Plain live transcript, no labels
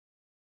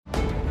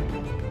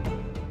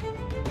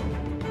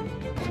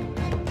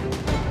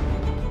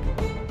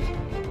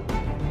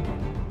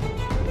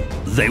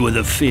They were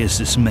the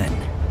fiercest men.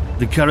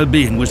 The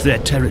Caribbean was their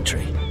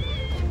territory.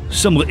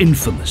 Some were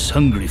infamous,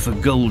 hungry for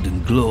gold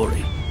and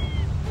glory.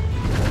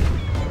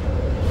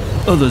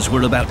 Others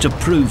were about to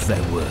prove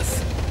their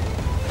worth.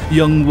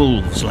 Young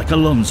wolves like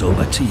Alonso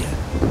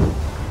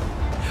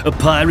Batia. A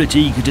pirate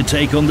eager to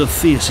take on the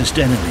fiercest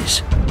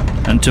enemies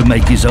and to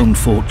make his own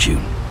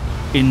fortune.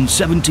 In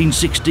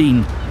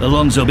 1716,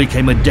 Alonso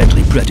became a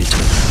deadly predator,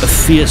 a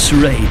fierce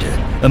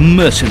raider, a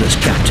merciless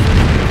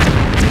captain.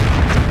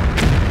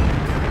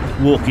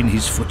 Walk in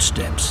his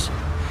footsteps.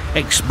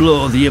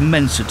 Explore the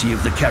immensity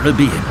of the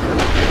Caribbean.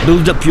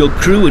 Build up your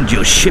crew and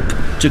your ship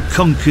to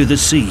conquer the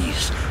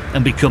seas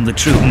and become the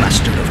true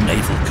master of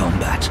naval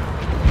combat.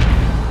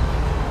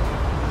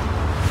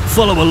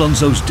 Follow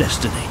Alonso's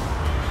destiny.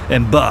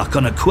 Embark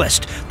on a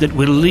quest that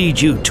will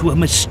lead you to a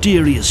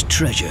mysterious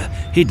treasure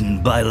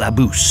hidden by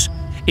Labous,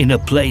 in a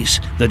place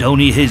that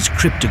only his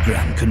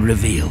cryptogram can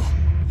reveal.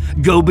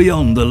 Go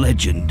beyond the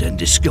legend and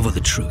discover the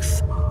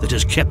truth that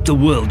has kept the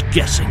world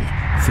guessing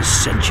for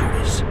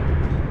centuries.